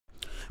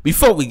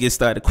Before we get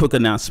started, quick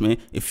announcement.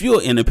 If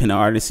you're an independent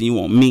artist and you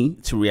want me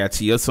to react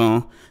to your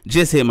song,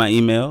 just hit my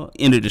email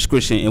in the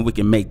description and we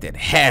can make that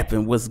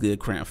happen. What's good,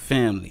 Crown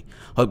family?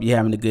 Hope you're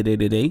having a good day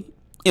today.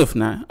 If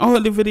not, I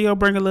hope the video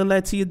bring a little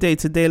light to your day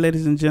today,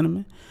 ladies and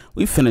gentlemen.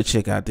 We finna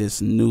check out this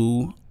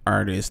new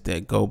artist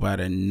that go by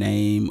the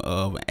name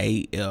of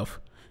A.F.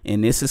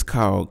 And this is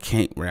called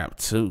Can't Rap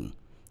 2.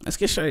 Let's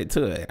get straight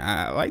to it.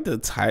 I like the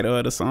title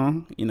of the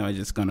song. You know, it's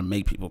just gonna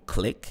make people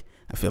click.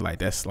 I feel like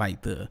that's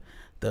like the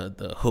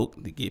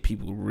hook to get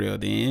people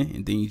reeled in,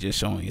 and then you just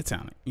showing your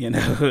talent, you know.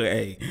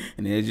 Hey,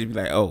 and they'll just be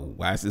like, oh,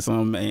 why is this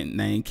song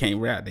name Can't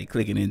Rap? They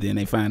click it, and then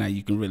they find out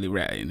you can really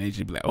rap, and they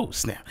just be like, oh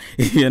snap.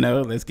 You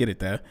know, let's get it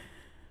there.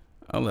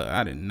 Oh look,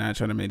 I did not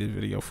try to make this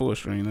video full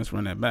screen. Let's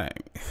run that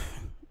back.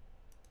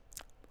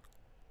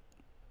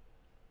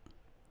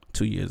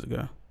 2 years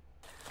ago.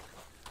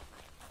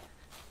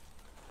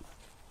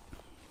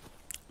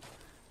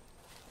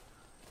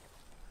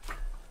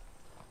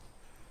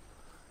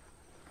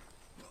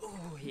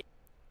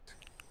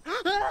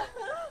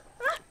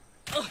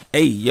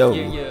 Hey yo.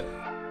 Yeah.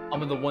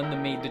 I'm the one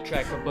that made the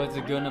track, but buds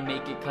are gonna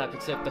make it clap.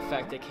 Except the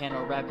fact they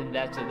cannot rap, and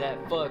that's to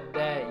that. Fuck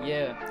that,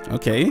 yeah.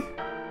 Okay.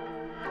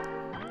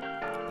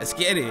 Let's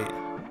get it.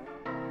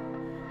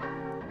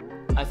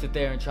 I sit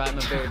there and try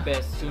my very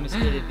best. Soon as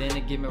get it, then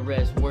I give me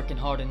rest. Working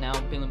hard and now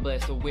I'm feeling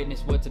blessed to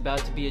witness what's about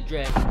to be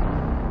addressed.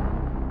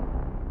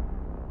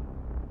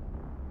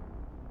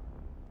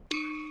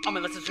 I'm a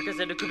lesser trick, I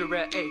said I could've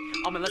rap, ayy.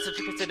 I'm a lesser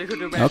trick, I said I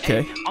could've rap,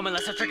 okay. I'm a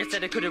lesser trick, I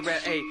said I could've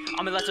rap, ayy.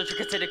 I'm a lesser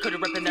trick, I said I could've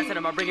rap, and that's it.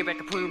 I'ma bring it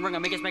back, a prune ring, I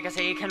make it smack, I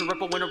say it can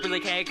ripple when I really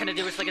can. Kinda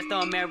do it like a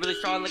stone man, really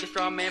strong like a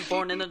strong man.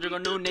 Born in the jungle,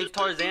 new name's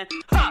Tarzan.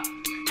 Ha!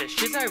 This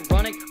shit's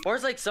ironic,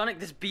 bars like Sonic,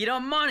 this beat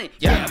I'm on it.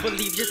 Yeah, I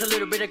believe just a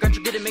little bit, I got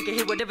you, get it, make it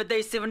hit. Whatever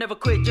they say, I'll never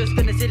quit, just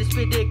gonna sit and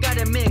spit it.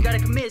 Gotta admit, gotta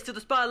commit to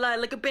the spotlight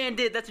like a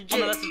bandit, that's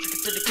legit. I'm a lesser trick, I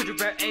said I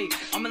could've rap, ayy.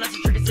 I'm a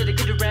lesser trick, I said I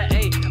could've rap,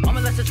 ayy. I'm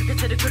a lesser trick, I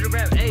said I could've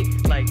rap,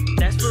 ayy. Like,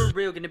 that's for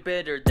real, getting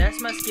better,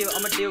 that's my skill,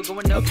 I'm a deal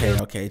going up.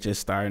 Okay,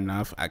 just starting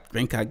off. I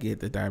think I get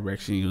the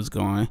direction he was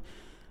going.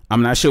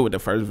 I'm not sure what the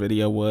first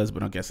video was,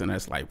 but I'm guessing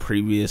that's like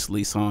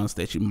previously songs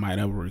that you might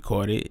have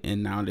recorded,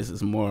 and now this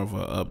is more of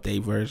an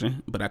update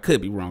version, but I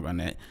could be wrong on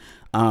that.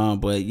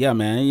 But yeah,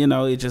 man, you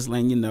know, it's just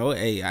letting you know,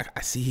 hey,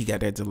 I see he got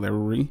that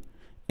delivery,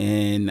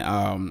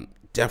 and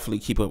definitely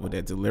keep up with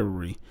that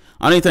delivery.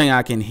 Only thing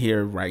I can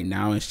hear right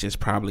now is just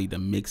probably the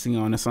mixing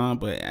on the song,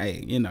 but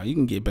hey, you know, you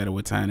can get better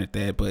with time at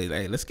that. But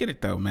hey, let's get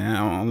it though, man.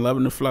 I'm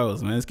loving the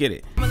flows, man. Let's get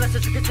it. I'm a lesser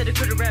trick, I said I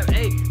could've rap,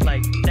 ayy.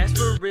 Like, that's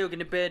for real,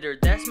 getting better,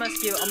 that's my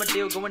skill. I'm a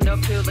deal going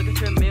uphill like a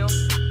treadmill.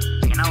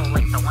 You know,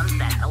 like the ones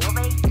that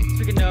elevate.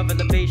 Speaking of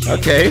elevation,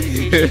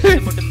 okay.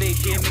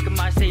 Motivation, making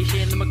my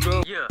station, I'm a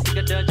grow. Yeah. Think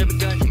I done jumping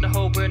gun, shoot the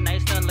whole bird,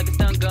 nice stun like a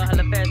stun gun.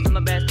 Hella fast on my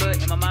bass, but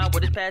in my mind,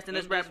 what is past in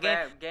this rap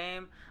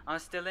game? I'm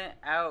still an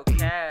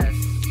outcast.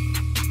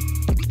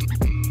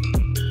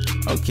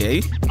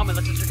 Okay. I'm a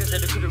lesser trick, I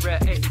said I could've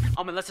rap, ayy.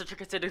 I'm a lesser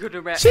trick, I said I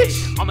could've rap,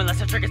 ayy. I'm a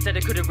lesser trick, I said I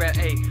could've rap,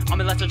 ayy.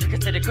 I'm a lesser trick, I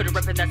said I could've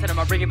rap, and that's it.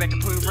 I'ma bring it back, a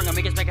prune ring, I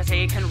make it smack, I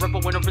say it can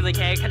ripple when I really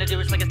can. Kinda do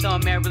it like a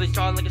stone man, really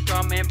strong like a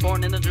strong man.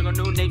 Born in the jungle,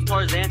 new name's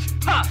Tarzan.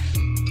 Ha!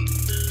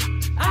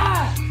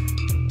 Ah!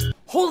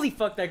 Holy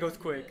fuck, that goes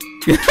quick.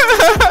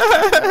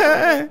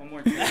 One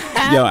more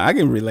time. Yo, I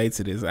can relate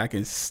to this. I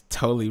can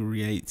totally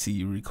relate to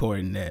you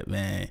recording that,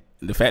 man.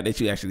 The fact that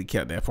you actually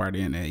kept that part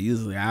in there.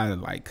 Usually I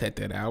like cut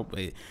that out,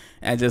 but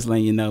I just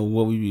letting you know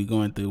what we be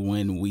going through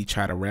when we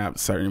try to rap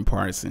certain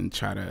parts and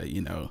try to,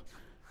 you know,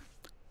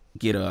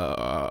 get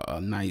a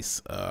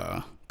nice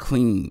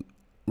clean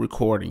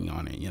recording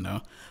on it, you know.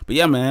 But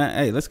yeah, man,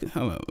 hey, let's get,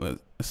 hold up, let's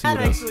see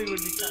what else. Would be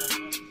kind of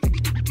fun.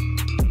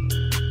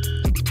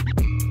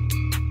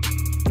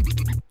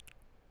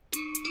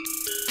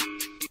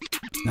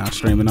 Now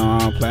streaming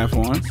on all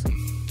platforms.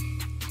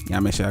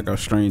 Yeah, make sure I go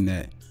stream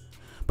that.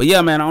 But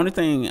yeah, man, the only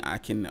thing I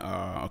can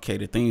okay,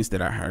 the things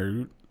that I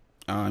heard,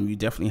 you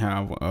definitely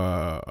have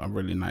a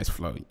really nice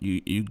flow.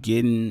 You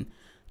getting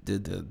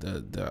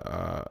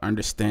the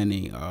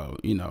understanding of,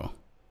 you know,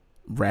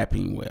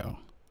 rapping well.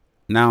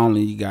 Now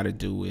only you got to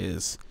do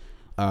is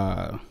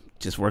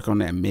just work on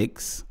that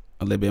mix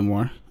a little bit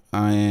more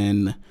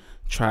and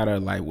try to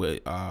like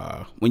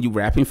when you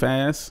rapping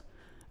fast.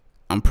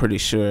 I'm pretty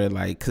sure,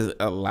 like, because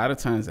a lot of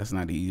times that's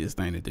not the easiest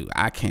thing to do.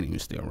 I can't even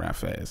still rap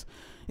fast.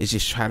 It's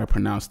just try to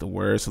pronounce the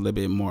words a little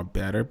bit more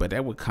better, but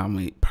that would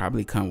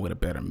probably come with a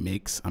better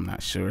mix. I'm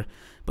not sure.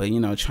 But, you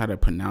know, try to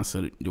pronounce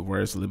the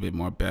words a little bit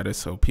more better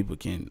so people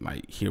can,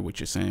 like, hear what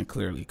you're saying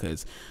clearly,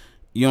 because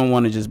you don't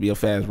want to just be a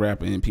fast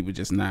rapper and people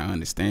just not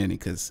understanding,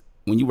 because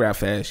when you rap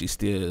fast, you're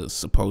still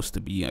supposed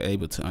to be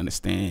able to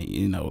understand,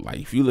 you know, like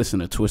if you listen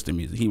to Twister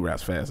music, he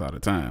raps fast all the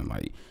time,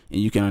 like, and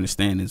you can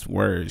understand his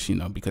words, you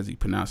know, because he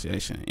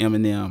pronunciation.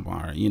 Eminem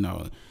or, you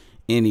know,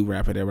 any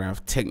rapper that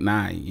raps, Tech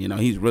Nine, you know,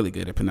 he's really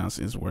good at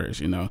pronouncing his words,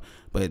 you know,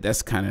 but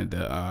that's kind of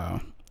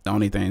the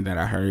only thing that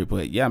I heard.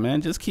 But yeah,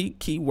 man, just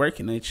keep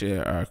working at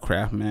your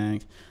craft,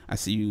 man. I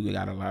see you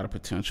got a lot of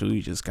potential.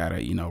 You just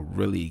gotta, you know,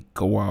 really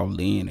go all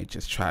in and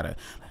just try to.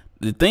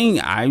 The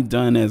thing I've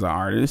done as an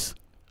artist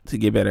to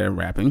get better at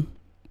rapping,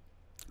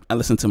 I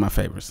listen to my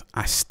favorites.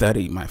 I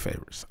study my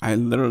favorites. I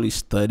literally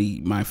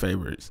study my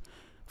favorites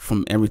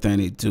from everything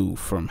they do,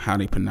 from how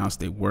they pronounce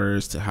their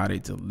words to how they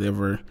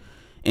deliver.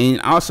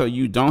 And also,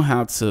 you don't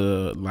have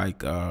to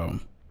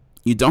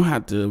you don't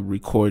have to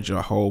record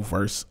your whole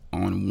verse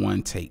on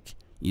one take.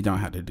 You don't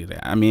have to do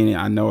that. I mean,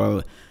 I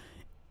know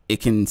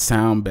it can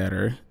sound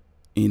better,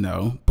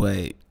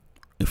 but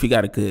if you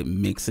got a good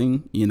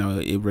mixing,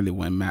 it really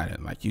wouldn't matter.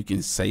 Like, you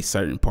can say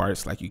certain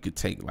parts, like you could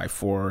take like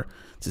 4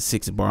 to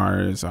 6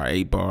 bars or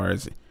 8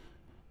 bars,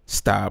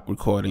 stop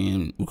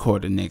recording,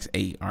 record the next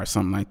 8 or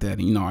something like that.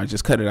 And, I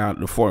just cut it out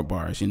to 4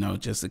 bars,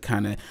 just to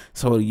kind of,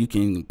 so you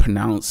can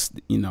pronounce,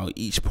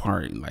 each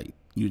part, like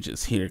you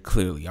just hear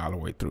clearly all the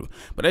way through.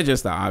 But that's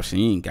just the option.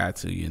 You ain't got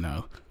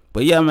to,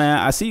 But yeah, man,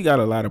 I see you got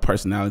a lot of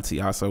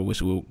personality also,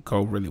 which will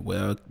go really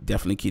well.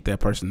 Definitely keep that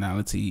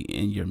personality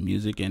in your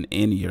music and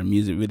in your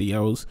music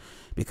videos,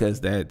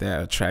 because that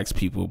attracts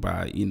people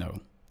by,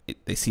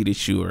 they see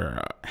that you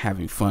are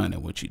having fun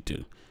at what you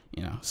do.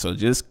 So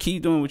just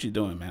keep doing what you're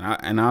doing, man.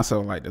 And I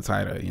also like the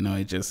title,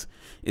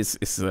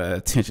 it's a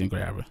attention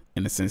grabber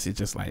in a sense. It's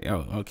just like,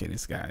 oh, okay,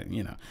 this guy,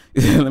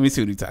 let me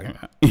see what he's talking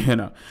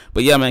about,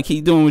 But yeah, man,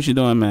 keep doing what you're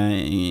doing, man,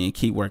 and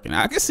keep working.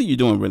 I can see you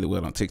doing really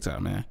well on TikTok,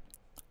 man.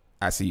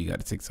 I see you got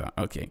a TikTok.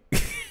 Okay.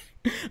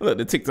 Look,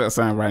 the TikTok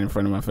sign right in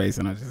front of my face,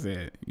 and I just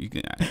said you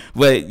can.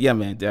 But yeah,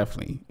 man,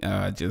 definitely.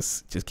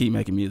 Just keep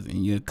making music,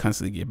 and you'll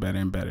constantly get better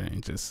and better.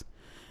 And just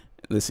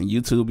listen.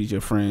 YouTube is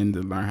your friend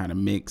to learn how to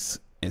mix,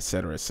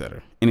 etc.,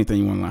 etc. Anything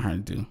you want to learn how to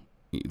do,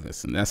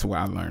 listen. That's why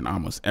I learned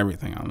almost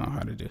everything I know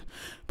how to do.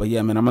 But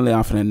yeah, man, I'm gonna lay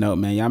off on that note,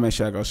 man. Y'all make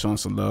sure I go show them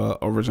some love.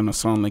 Original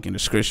song link in the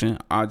description.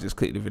 I'll just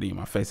click the video in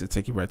my face to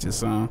take you right to the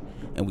song,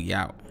 and we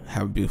out.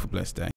 Have a beautiful, blessed day.